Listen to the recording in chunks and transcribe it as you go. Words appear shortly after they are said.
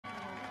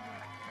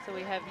So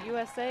we have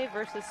USA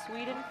versus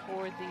Sweden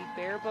for the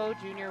barebow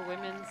junior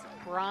women's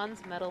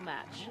bronze medal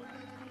match.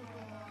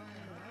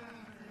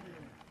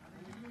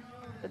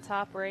 The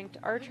top-ranked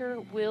archer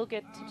will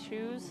get to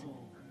choose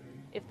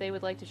if they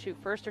would like to shoot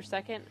first or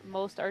second.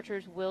 Most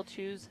archers will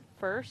choose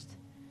first,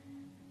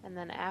 and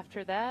then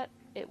after that,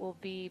 it will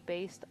be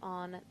based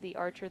on the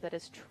archer that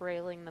is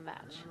trailing the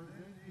match.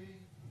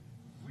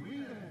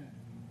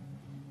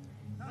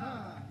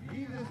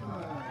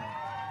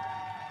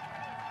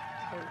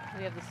 So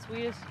we have the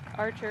Swedish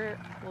archer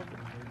will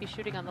be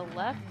shooting on the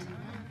left,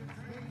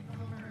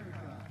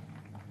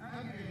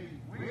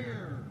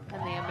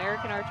 and the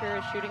American archer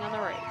is shooting on the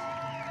right.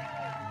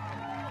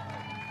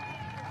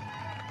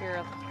 Here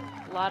are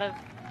a lot of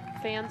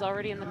fans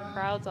already in the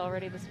crowds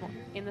already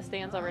in the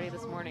stands already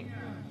this morning.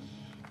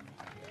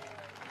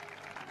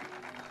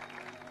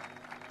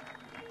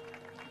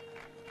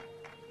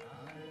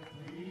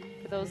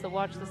 For those that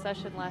watched the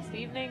session last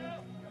evening,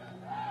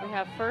 we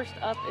have first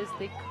up is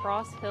the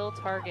cross hill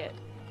target.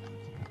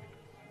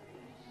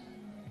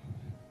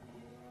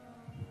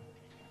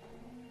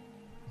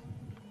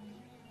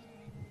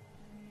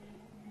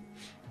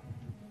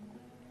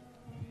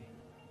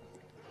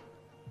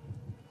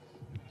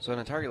 So on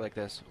a target like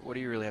this, what do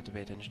you really have to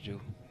pay attention to?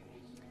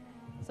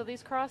 So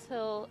these cross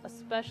hill,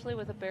 especially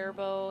with a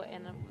barebow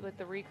and with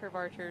the recurve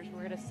archers,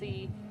 you're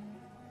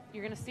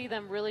going to see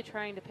them really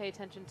trying to pay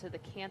attention to the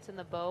cant in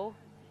the bow.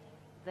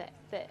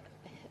 The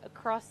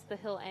across the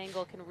hill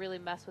angle can really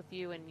mess with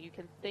you, and you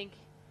can think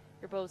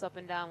your bow's up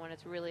and down when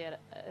it's really at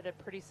a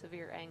pretty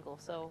severe angle.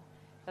 So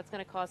that's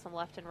going to cause some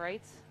left and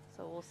rights.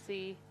 So we'll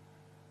see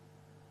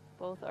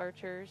both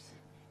archers.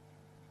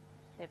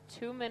 They have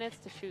 2 minutes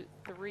to shoot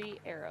 3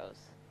 arrows.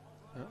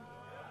 Oh,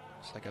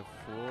 it's like a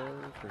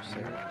 4 for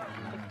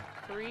Sara.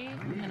 A 3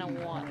 and a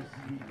 1.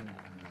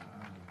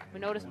 We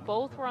noticed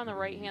both were on the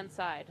right-hand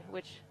side,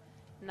 which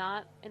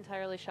not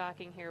entirely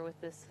shocking here with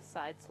this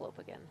side slope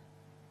again.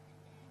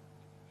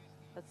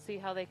 Let's see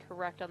how they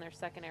correct on their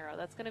second arrow.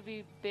 That's going to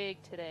be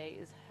big today,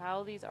 is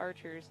how these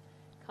archers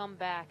come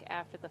back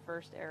after the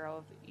first arrow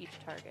of each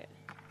target.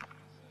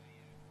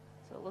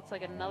 So it looks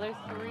like another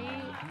 3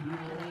 and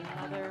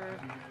another,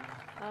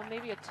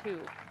 maybe a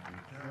 2.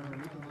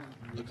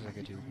 Looks like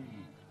a 2.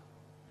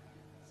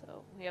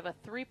 So we have a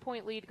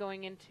 3-point lead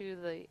going into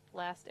the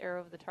last arrow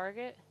of the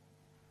target.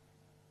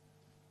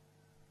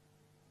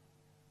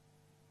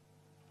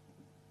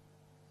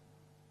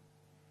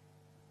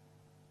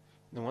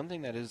 The one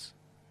thing that is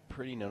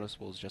pretty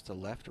noticeable is just a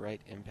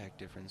left-right impact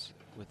difference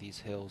with these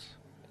hills.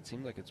 It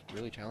seems like it's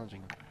really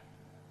challenging.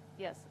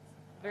 Yes,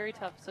 it's very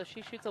tough. So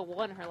she shoots a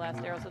 1 her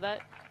last arrow, so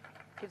that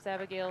gives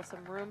Abigail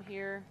some room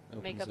here,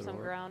 make up some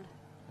ground.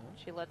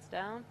 She lets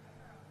down.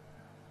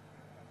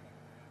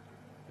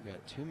 We've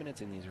got 2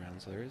 minutes in these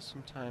rounds, so there is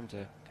some time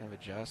to kind of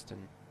adjust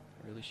and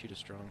really shoot a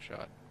strong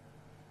shot.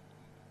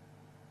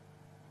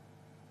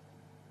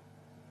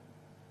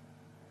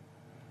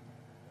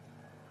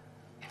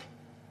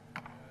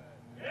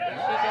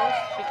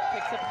 She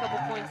picks up a couple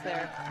points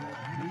there.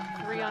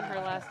 3 on her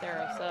last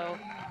arrow. So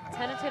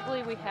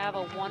tentatively we have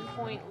a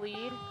 1-point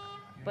lead,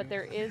 but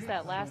there is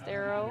that last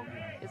arrow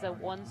is a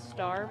 1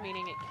 star,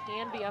 meaning it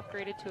can be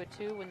upgraded to a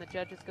 2 when the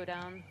judges go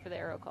down for the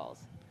arrow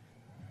calls.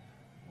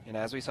 And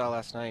as we saw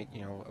last night,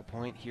 you know, a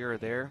point here or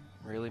there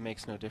really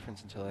makes no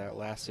difference until that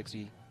last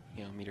 60,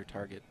 meter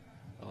target.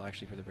 Well,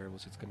 actually for the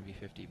barebows it's going to be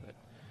 50, but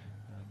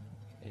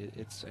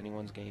it's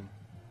anyone's game.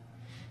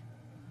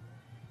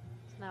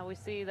 Now we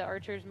see the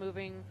archers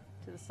moving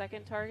to the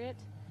second target,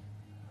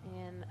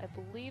 and I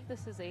believe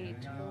this is a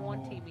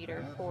 20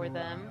 meter for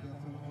them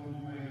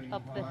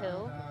up the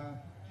hill.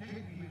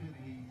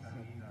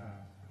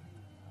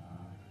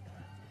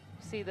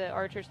 See the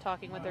archers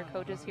talking with their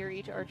coaches here.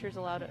 Each archer's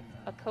allowed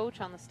a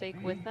coach on the stake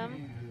with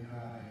them,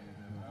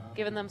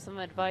 giving them some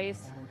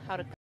advice how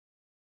to.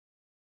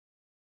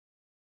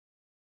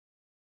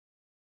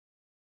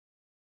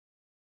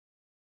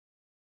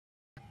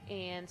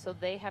 And so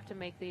they have to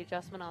make the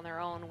adjustment on their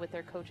own with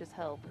their coach's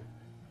help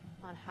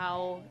on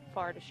how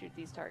far to shoot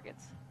these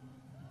targets.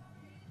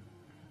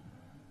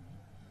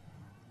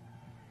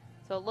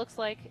 So it looks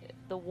like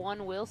the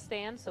 1 will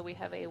stand, so we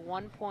have a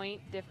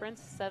 1-point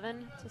difference,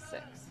 7-6.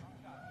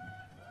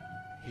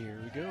 Here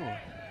we go.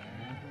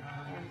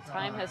 And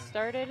time has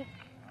started.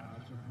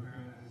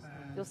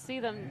 You'll see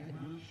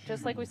them,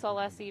 just like we saw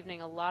last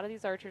evening, a lot of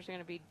these archers are going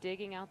to be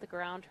digging out the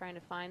ground, trying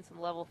to find some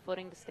level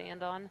footing to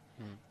stand on.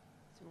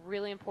 It's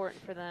really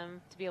important for them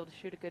to be able to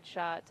shoot a good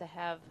shot, to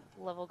have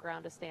level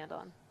ground to stand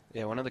on.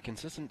 Yeah, one of the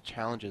consistent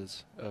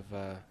challenges of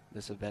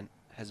this event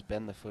has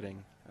been the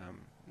footing.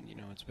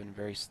 It's been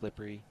very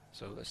slippery,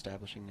 so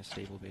establishing a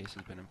stable base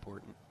has been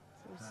important.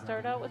 So we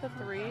start out with a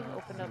 3,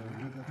 opened up.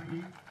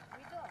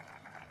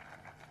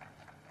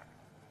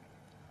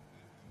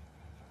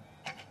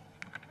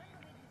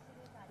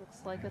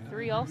 Looks like a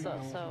 3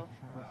 also, so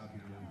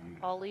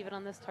all leave it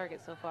on this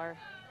target so far.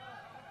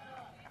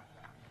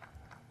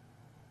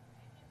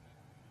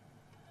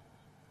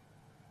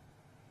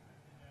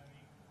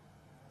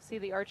 See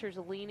the archers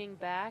leaning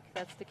back.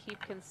 That's to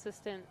keep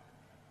consistent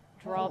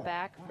draw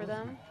back for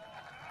them.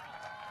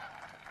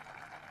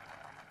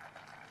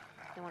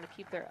 They want to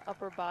keep their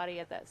upper body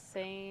at that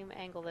same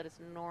angle that is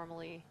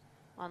normally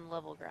on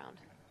level ground.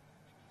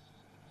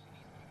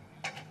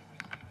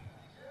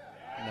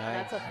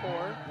 Nice. That's a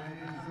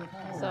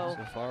 4. So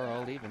far,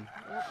 all even.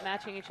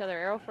 Matching each other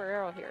arrow for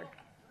arrow here.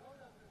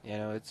 You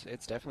know, it's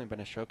definitely been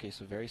a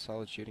showcase of very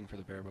solid shooting for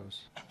the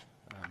barebows,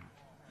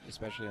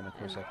 especially on a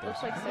course like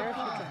this. Looks like Sara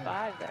shoots a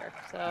 5 there,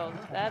 so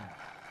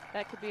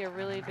that could be a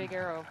really big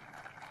arrow.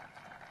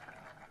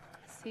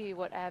 See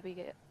what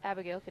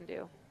Abigail can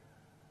do.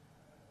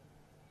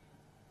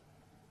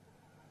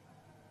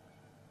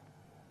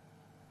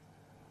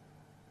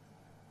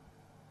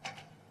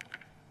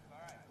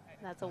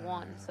 That's a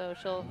 1, so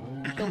she'll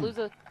lose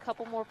a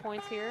couple more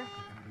points here.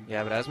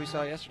 Yeah, but as we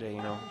saw yesterday,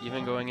 you know,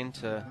 even going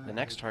into the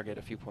next target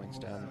a few points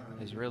down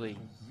is really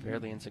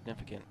fairly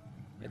insignificant.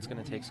 It's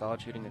going to take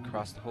solid shooting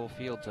across the whole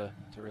field to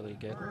really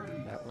get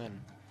that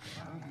win.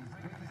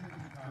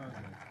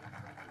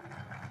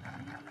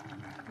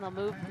 They'll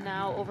move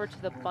now over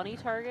to the bunny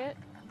target,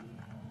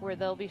 where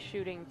they'll be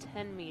shooting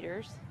 10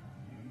 meters.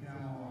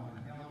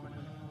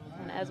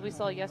 And as we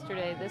saw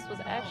yesterday, this was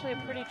actually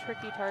a pretty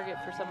tricky target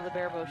for some of the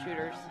barebow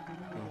shooters.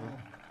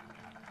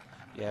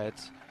 Yeah,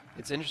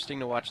 it's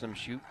interesting to watch them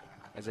shoot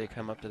as they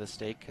come up to the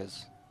stake,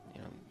 because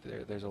you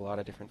know there's a lot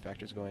of different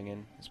factors going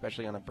in,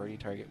 especially on a birdie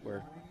target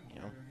where,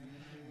 you know,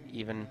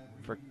 even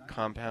for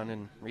compound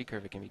and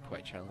recurve it can be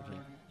quite challenging.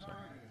 So.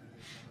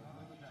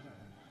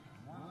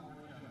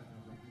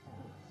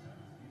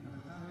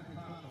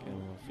 Getting a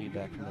little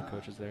feedback from the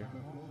coaches there.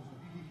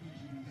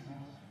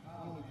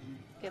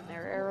 Getting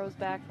their arrows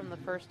back from the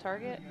first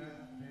target.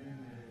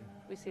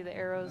 We see the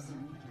arrows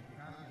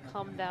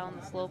come down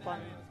the slope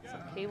on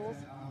some cables.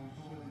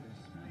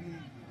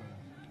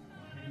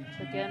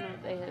 So again,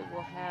 they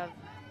will have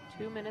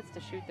 2 minutes to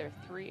shoot their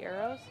 3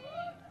 arrows.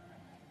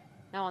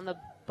 Now on the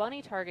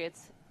bunny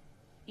targets,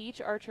 each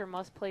archer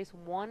must place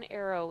 1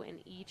 arrow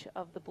in each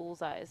of the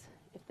bullseyes.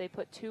 If they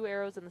put 2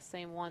 arrows in the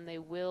same one, they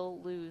will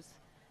lose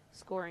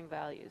scoring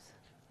values.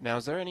 Now,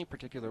 is there any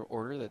particular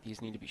order that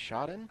these need to be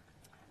shot in?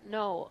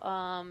 No,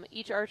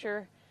 each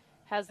archer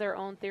has their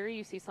own theory.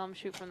 You see some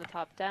shoot from the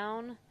top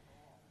down,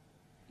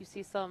 you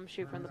see some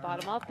shoot from the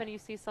bottom up, and you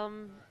see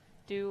some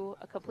do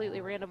a completely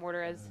random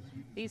order, as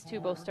these two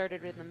both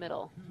started in the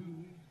middle.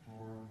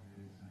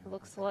 It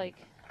looks like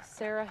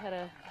Sara had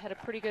a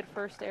pretty good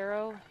first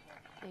arrow,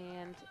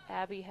 and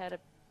Abby had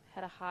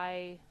a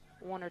high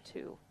 1 or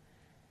 2.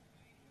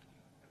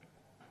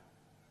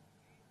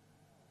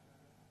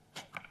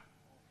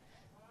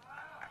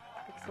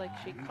 Looks like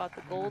she caught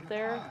the gold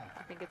there.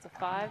 I think it's a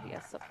 5.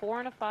 Yes, a 4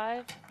 and a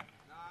 5.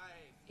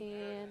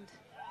 And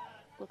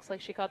looks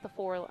like she caught the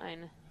 4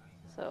 line.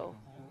 So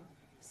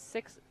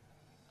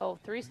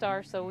 3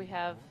 stars. So we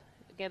have,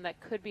 again, that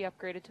could be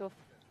upgraded to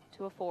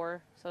a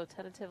 4. So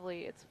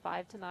tentatively it's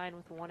 5 to 9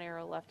 with 1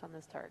 arrow left on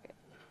this target.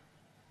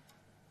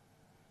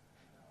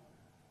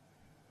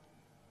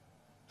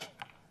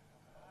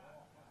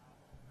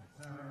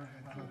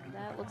 And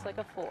that looks like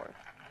a 4.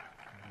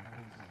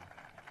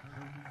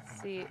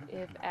 See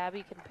if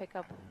Abby can pick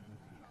up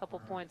a couple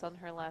points on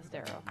her last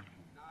arrow.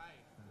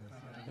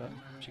 Oh,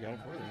 she got a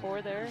 4 there.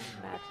 4 there,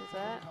 matches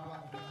that.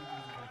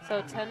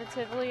 So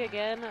tentatively,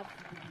 again, a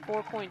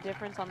 4-point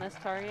difference on this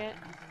target.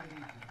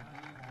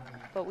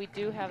 But we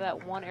do have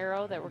that 1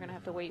 arrow that we're going to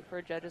have to wait for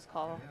a judge's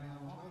call.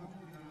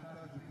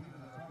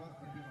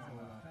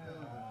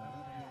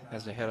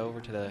 As they head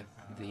over to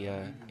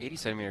the 80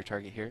 centimeter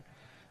target here,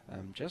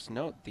 just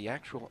note the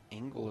actual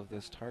angle of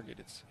this target.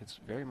 It's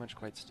very much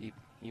quite steep.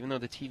 Even though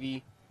the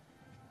TV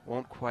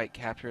won't quite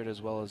capture it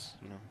as well as,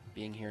 you know,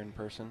 being here in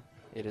person,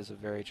 it is a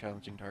very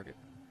challenging target.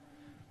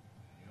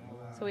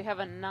 So we have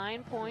a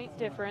 9-point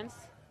difference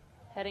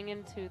heading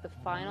into the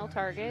final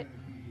target.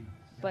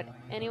 But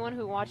anyone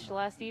who watched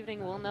last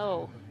evening will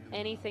know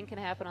anything can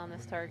happen on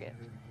this target.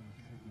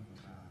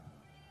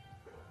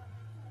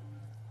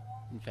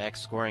 In fact,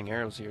 scoring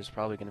arrows here is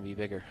probably going to be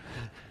bigger.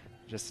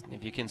 Just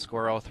if you can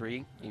score all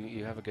 3,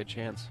 you have a good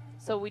chance.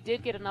 So we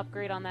did get an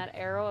upgrade on that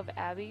arrow of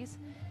Abby's.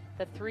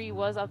 The 3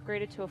 was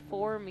upgraded to a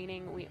 4,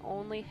 meaning we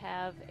only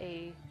have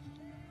a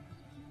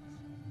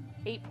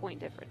 8-point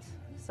difference.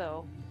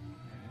 So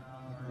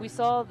we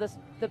saw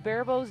the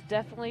barebows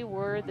definitely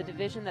were the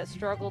division that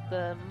struggled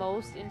the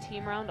most in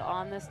team round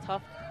on this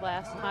tough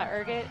last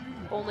target.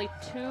 Only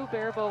 2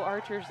 barebow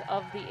archers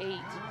of the 8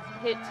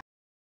 hit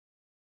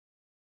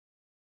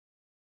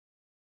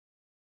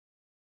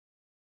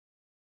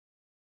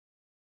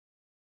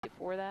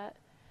for that.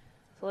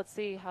 So let's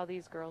see how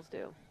these girls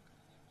do.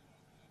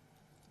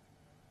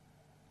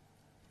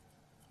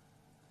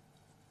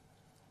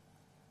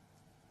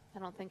 I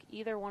don't think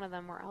either one of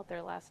them were out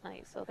there last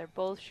night, so they're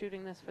both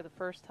shooting this for the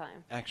first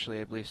time. Actually,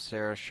 I believe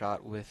Sara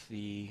shot with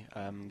the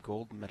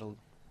gold medal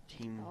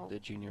team, the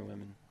junior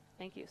women.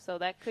 Thank you. So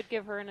that could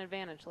give her an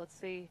advantage. Let's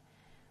see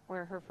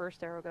where her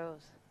first arrow goes.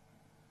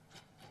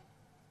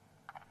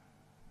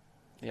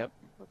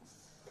 Looks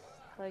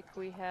like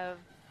we have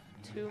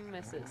 2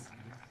 misses.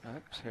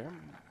 Sara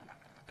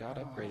got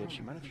upgraded.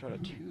 She might have shot a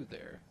 2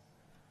 there.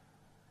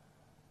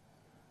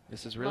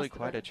 This is really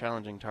quite a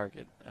challenging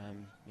target.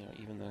 You know,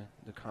 even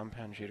the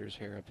compound shooters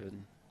here have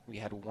been. We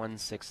had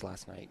 1-6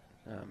 last night.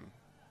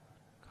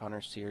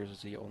 Connor Sears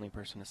was the only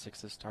person to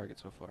 6 this target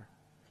so far.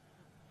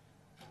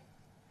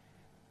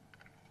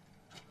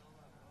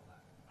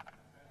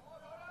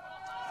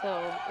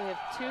 So we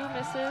have 2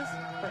 misses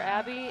for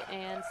Abby,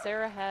 and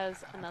Sara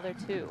has another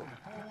 2.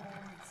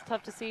 It's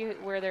tough to see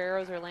where their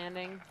arrows are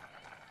landing.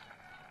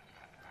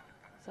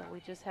 So we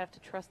just have to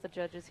trust the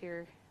judges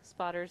here,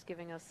 spotters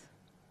giving us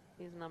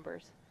these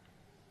numbers.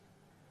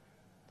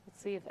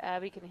 Let's see if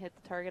Abby can hit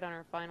the target on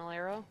her final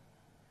arrow.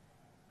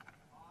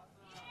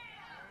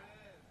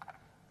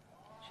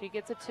 She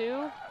gets a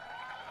 2.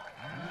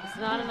 It's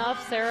not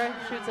enough. Sara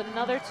shoots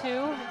another 2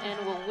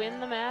 and will win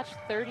the match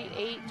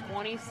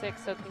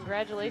 38-26. So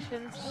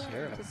congratulations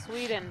to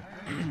Sweden.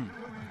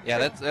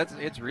 Yeah,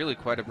 it's really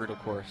quite a brutal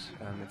course.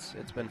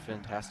 It's been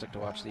fantastic to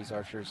watch these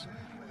archers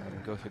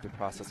go through the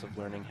process of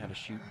learning how to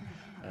shoot.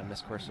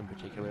 This course in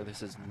particular,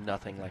 this is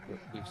nothing like what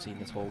we've seen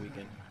this whole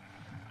weekend.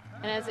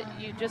 And as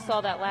you just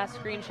saw, that last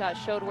screenshot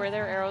showed where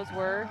their arrows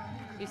were.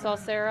 You saw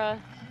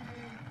Sara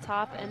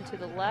top and to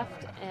the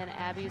left, and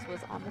Abby's was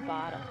on the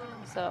bottom.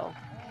 So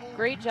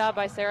great job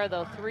by Sara,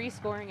 though. 3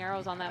 scoring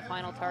arrows on that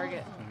final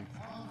target.